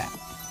believe that.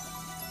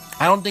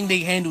 I don't think they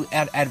handle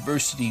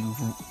adversity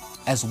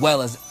as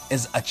well as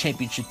a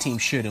championship team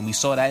should, and we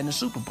saw that in the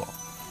Super Bowl.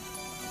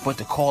 But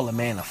to call a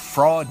man a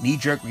fraud,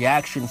 knee-jerk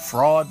reaction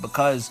fraud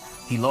because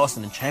he lost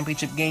in the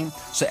championship game,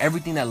 so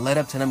everything that led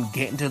up to them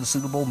getting to the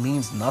Super Bowl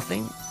means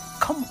nothing?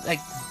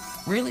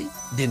 Really?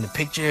 Then the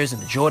pictures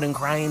and the Jordan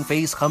crying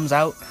face comes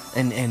out,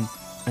 and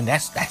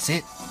that's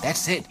it.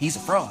 That's it. He's a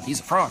fraud. He's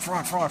a fraud.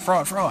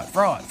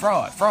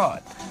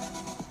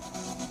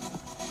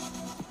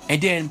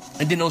 And then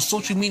those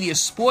social media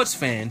sports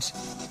fans,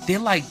 they're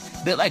like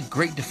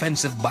great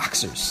defensive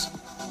boxers.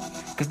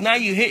 Because now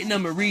you're hitting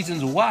them with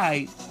reasons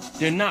why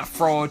they're not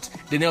frauds.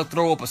 Then they'll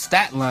throw up a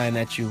stat line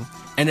at you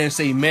and then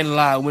say men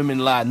lie, women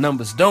lie,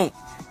 numbers don't.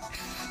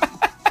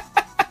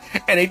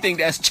 And they think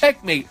that's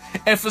checkmate.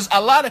 And for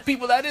a lot of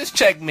people, that is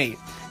checkmate.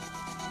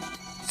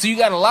 So you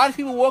got a lot of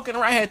people walking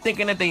around here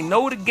thinking that they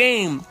know the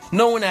game,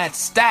 knowing that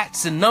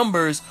stats and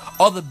numbers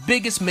are the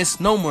biggest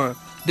misnomer,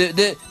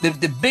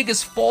 the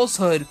biggest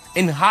falsehood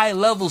in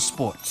high-level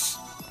sports.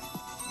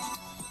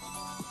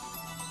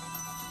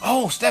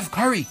 Oh, Steph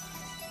Curry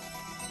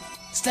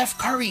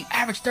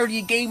averaged 30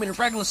 a game in the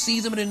regular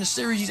season, but in the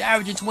series he's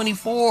averaging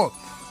 24.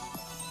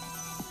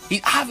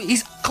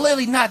 He's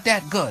clearly not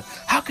that good.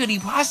 How could he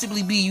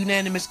possibly be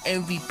unanimous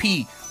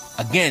MVP?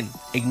 Again,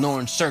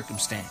 ignoring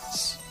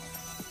circumstance.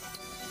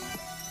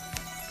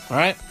 All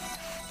right?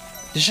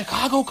 The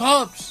Chicago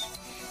Cubs.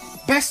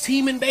 Best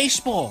team in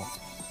baseball.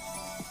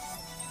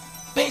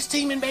 Best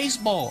team in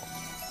baseball.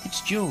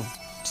 It's June.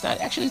 It's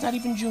not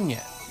even June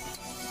yet.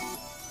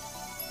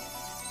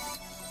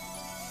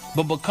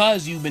 But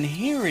because you've been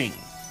hearing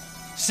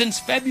since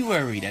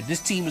February that this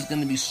team is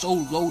going to be so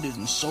loaded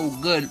and so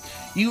good,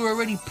 you were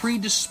already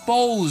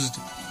predisposed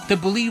to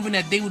believing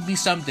that they would be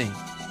something.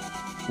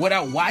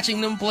 Without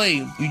watching them play,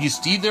 you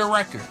just see their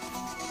record.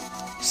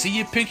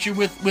 See a picture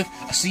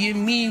see a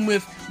meme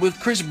with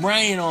Chris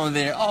Bryant on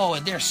there. Oh,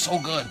 they're so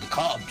good, the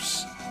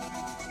Cubs.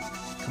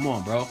 Come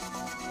on, bro.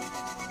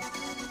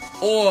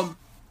 Or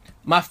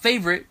my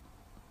favorite,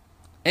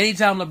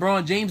 anytime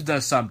LeBron James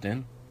does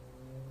something,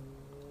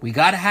 we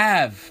gotta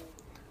have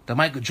the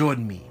Michael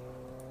Jordan meme.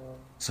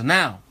 So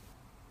now,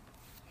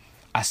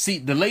 I see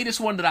the latest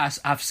one that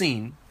I've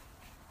seen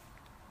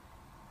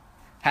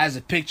has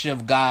a picture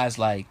of guys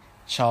like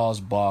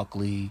Charles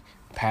Barkley,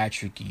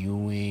 Patrick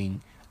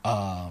Ewing,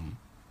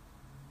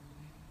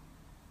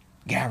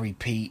 Gary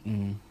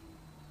Payton,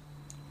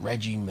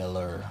 Reggie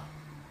Miller,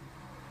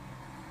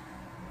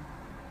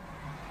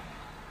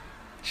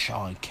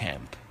 Sean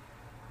Kemp,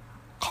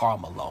 Karl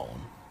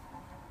Malone,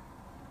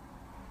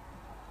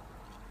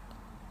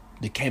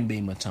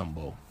 Dikembe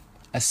Mutombo.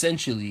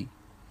 Essentially,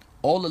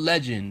 all the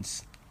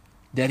legends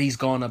that he's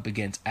gone up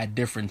against at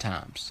different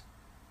times,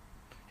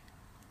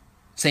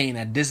 saying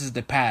that this is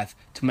the path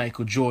to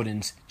Michael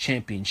Jordan's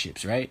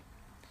championships, right?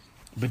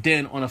 But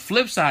then on the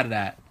flip side of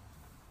that,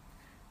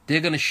 they're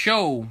going to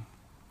show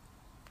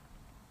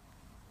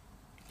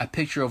a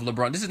picture of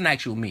LeBron. This is an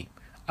actual meme.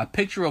 A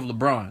picture of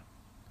LeBron.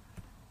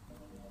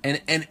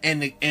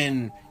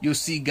 And you'll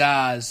see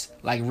guys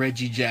like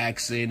Reggie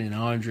Jackson and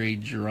Andre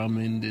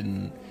Drummond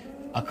and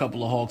a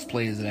couple of Hawks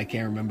players that I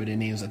can't remember their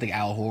names. I think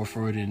Al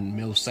Horford and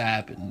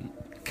Millsap and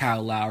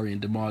Kyle Lowry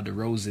and DeMar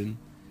DeRozan,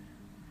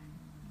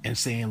 and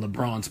saying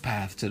LeBron's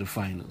path to the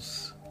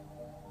finals.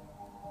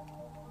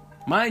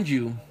 Mind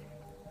you,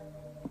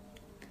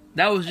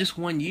 that was just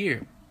 1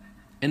 year.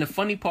 And the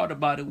funny part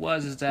about it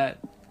is that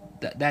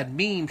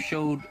meme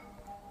showed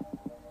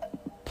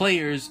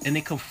players and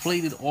they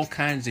conflated all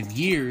kinds of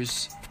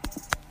years,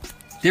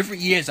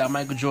 different years that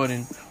Michael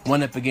Jordan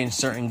went up against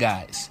certain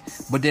guys.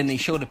 But then they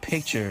showed a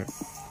picture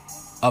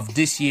of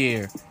this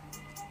year's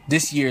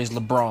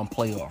LeBron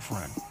playoff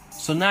run.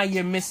 So now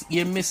you're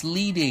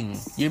misleading,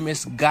 you're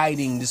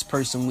misguiding this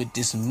person with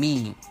this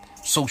meme,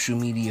 social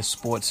media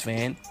sports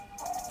fan,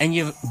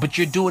 but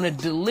you're doing it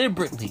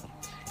deliberately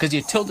because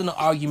you're tilting the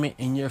argument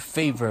in your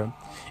favor.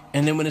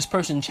 And then when this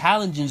person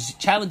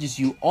challenges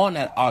you on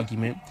that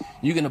argument,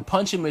 you're gonna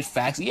punch him with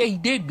facts. Yeah, he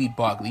did beat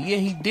Barkley. Yeah,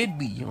 he did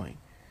beat Ewing.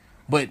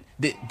 But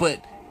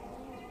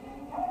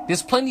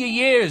there's plenty of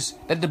years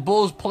that the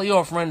Bulls'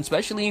 playoff run,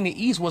 especially in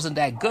the East, wasn't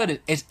that good.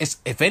 It's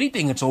if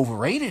anything, it's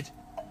overrated.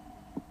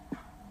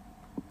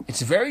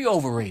 It's very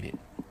overrated.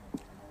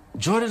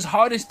 Jordan's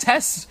hardest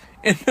tests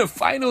in the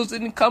finals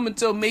didn't come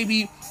until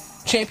maybe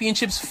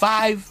championships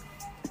 5,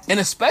 and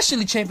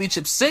especially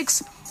championship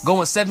 6,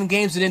 going 7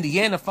 games in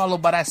Indiana,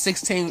 followed by that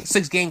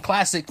 6-game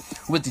classic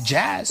with the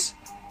Jazz.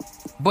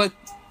 But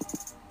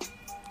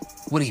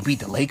would he beat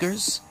the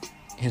Lakers?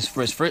 His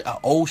first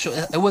old show.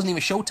 It wasn't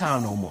even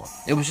Showtime no more.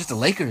 It was just the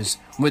Lakers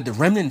with the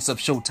remnants of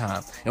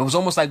Showtime. It was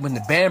almost like when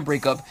the band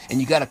break up and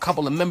you got a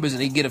couple of members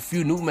and they get a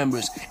few new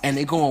members and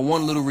they go on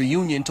one little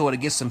reunion tour to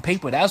get some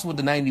paper. That's what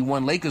the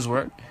 '91 Lakers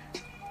were.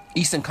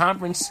 Eastern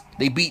Conference.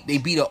 They beat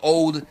an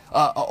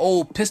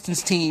old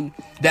Pistons team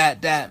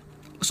that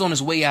was on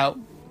its way out.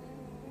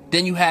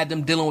 Then you had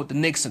them dealing with the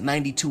Knicks in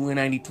 92 and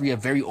 93, a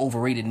very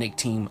overrated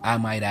Knicks team, I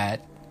might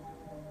add.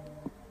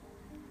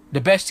 The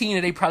best team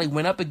that they probably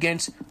went up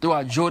against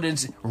throughout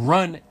Jordan's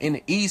run in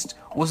the East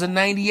was a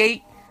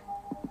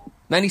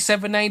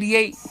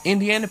 97-98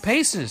 Indiana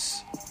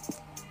Pacers.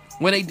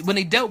 When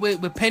they dealt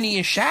with Penny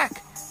and Shaq,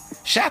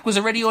 Shaq was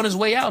already on his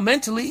way out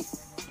mentally.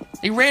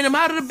 They ran him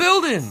out of the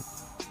building.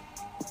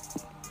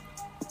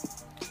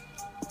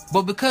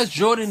 But because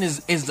Jordan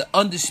is the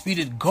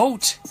undisputed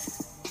GOAT,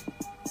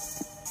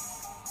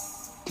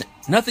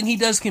 nothing he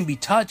does can be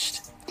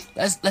touched.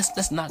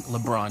 Let's knock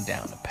LeBron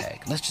down a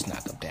peg. Let's just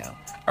knock him down.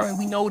 All right,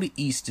 we know the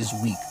East is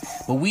weak,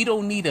 but we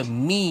don't need a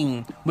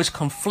meme which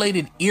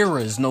conflated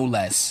eras, no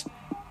less,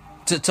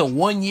 to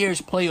 1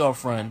 year's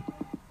playoff run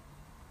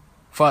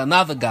for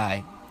another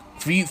guy,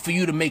 for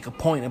you to make a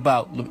point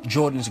about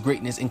Jordan's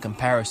greatness in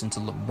comparison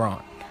to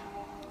LeBron.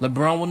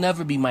 LeBron will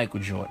never be Michael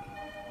Jordan.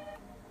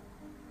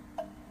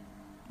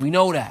 We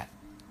know that.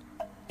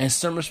 In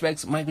some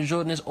respects, Michael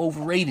Jordan is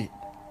overrated.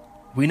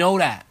 We know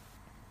that.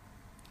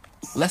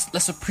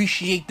 Let's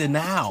appreciate the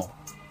now.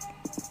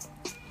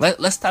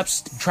 Let's stop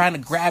trying to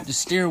grab the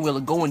steering wheel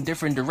and go in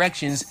different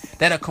directions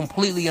that are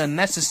completely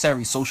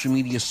unnecessary, social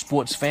media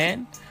sports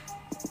fan.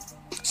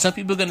 Some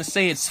people are going to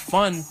say it's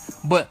fun,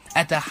 but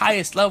at the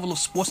highest level of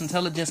sports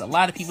intelligence, a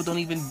lot of people don't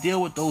even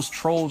deal with those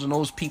trolls and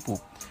those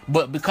people.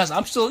 But because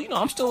I'm still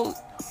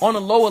on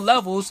the lower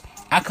levels,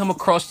 I come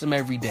across them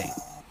every day.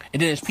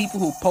 And then there's people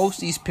who post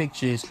these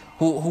pictures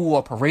who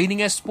are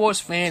parading as sports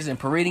fans and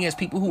parading as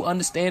people who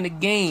understand the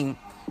game,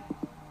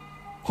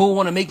 who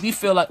want to make me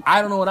feel like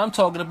I don't know what I'm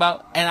talking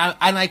about, and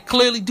I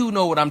clearly do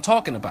know what I'm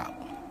talking about.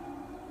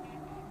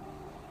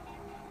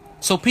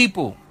 So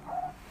people,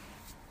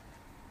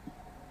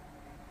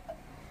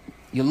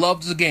 you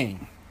love the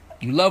game.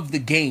 You love the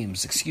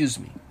games, excuse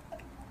me.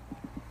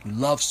 You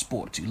love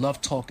sports. You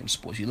love talking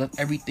sports. You love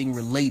everything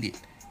related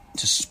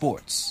to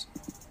sports.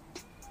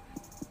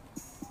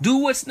 Do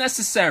what's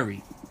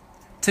necessary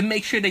to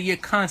make sure that you're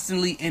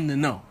constantly in the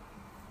know.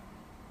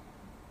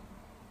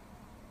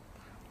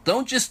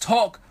 Don't just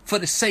talk for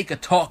the sake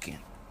of talking.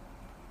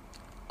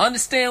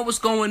 Understand what's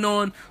going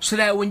on so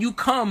that when you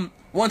come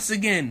once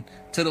again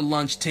to the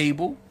lunch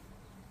table,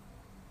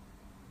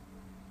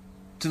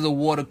 to the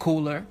water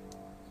cooler,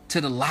 to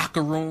the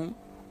locker room,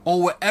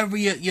 or wherever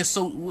you're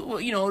so,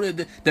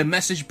 the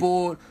message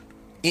board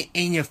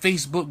in your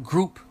Facebook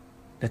group,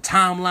 the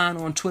timeline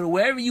on Twitter,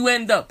 wherever you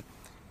end up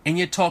and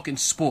you're talking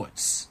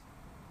sports,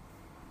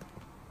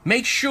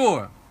 make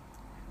sure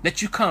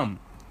that you come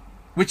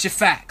with your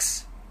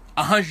facts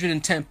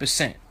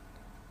 110%.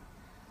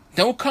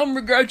 Don't come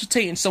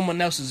regurgitating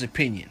someone else's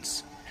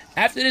opinions.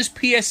 After this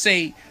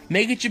PSA,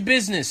 make it your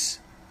business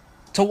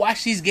to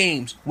watch these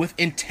games with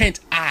intent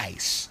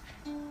eyes.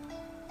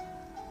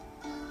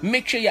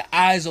 Make sure your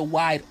eyes are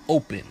wide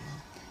open.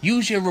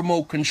 Use your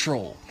remote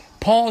control.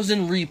 Pause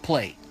and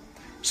replay.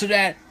 So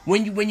that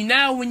when you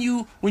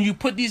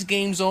put these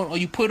games on, or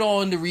you put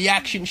on the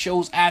reaction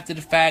shows after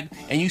the fact,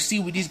 and you see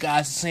what these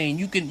guys are saying,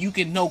 you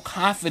can know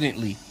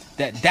confidently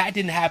that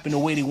didn't happen the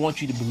way they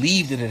want you to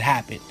believe that it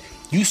happened.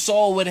 You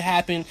saw what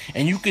happened,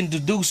 and you can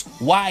deduce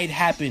why it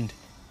happened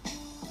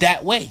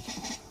that way.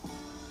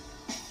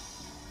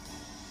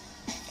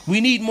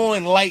 We need more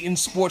enlightened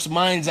sports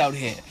minds out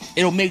here.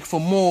 It'll make for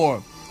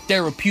more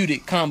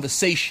therapeutic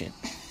conversation,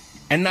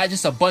 and not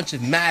just a bunch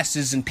of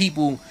masses and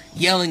people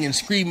yelling and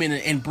screaming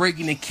and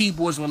breaking their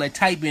keyboards when they're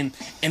typing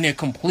and they're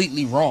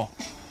completely wrong.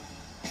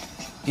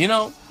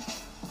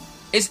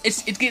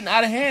 It's getting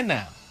out of hand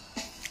now.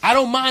 I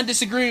don't mind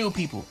disagreeing with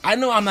people. I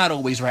know I'm not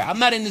always right. I'm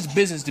not in this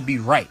business to be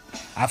right.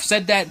 I've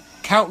said that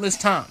countless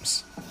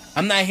times.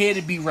 I'm not here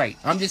to be right.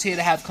 I'm just here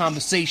to have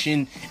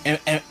conversation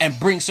and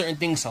bring certain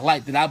things to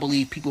light that I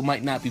believe people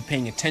might not be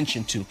paying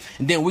attention to.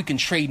 And then we can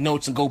trade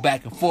notes and go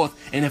back and forth.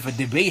 And if a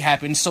debate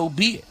happens, so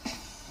be it.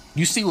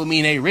 You see what me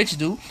and A. Rich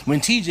do. When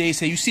TJ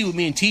say, you see what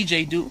me and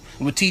TJ do.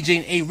 And what TJ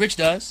and A. Rich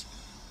does.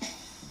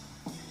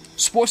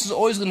 Sports is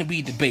always going to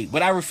be debate.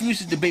 But I refuse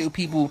to debate with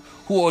people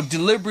who are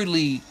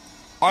deliberately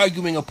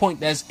arguing a point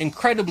that's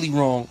incredibly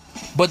wrong,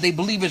 but they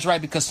believe it's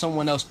right because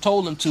someone else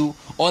told them to,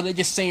 or they're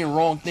just saying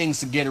wrong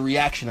things to get a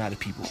reaction out of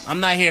people. I'm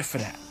not here for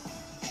that.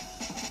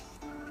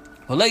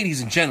 Well,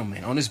 ladies and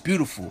gentlemen, on this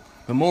beautiful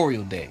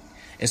Memorial Day,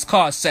 it's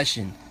Card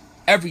Session,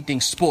 Everything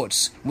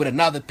Sports, with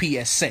another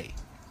PSA.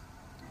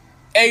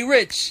 Hey,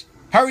 Rich,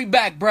 hurry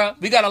back, bruh.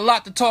 We got a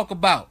lot to talk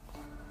about.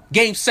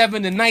 Game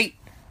 7 tonight,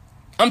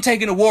 I'm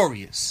taking the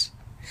Warriors.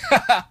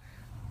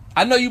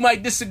 I know you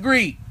might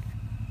disagree,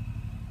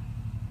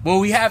 but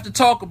we have to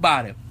talk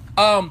about it.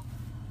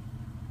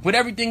 With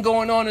everything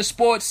going on in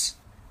sports,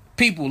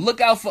 people, look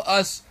out for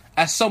us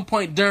at some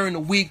point during the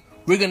week.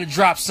 We're going to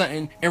drop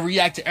something and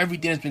react to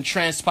everything that's been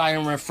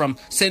transpiring from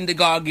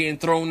Syndergaard getting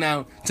thrown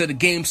out to the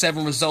Game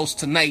 7 results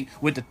tonight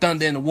with the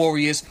Thunder and the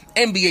Warriors.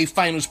 NBA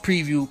Finals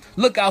preview.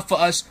 Look out for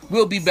us.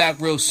 We'll be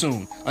back real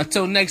soon.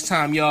 Until next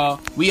time,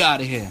 y'all, we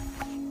out of here.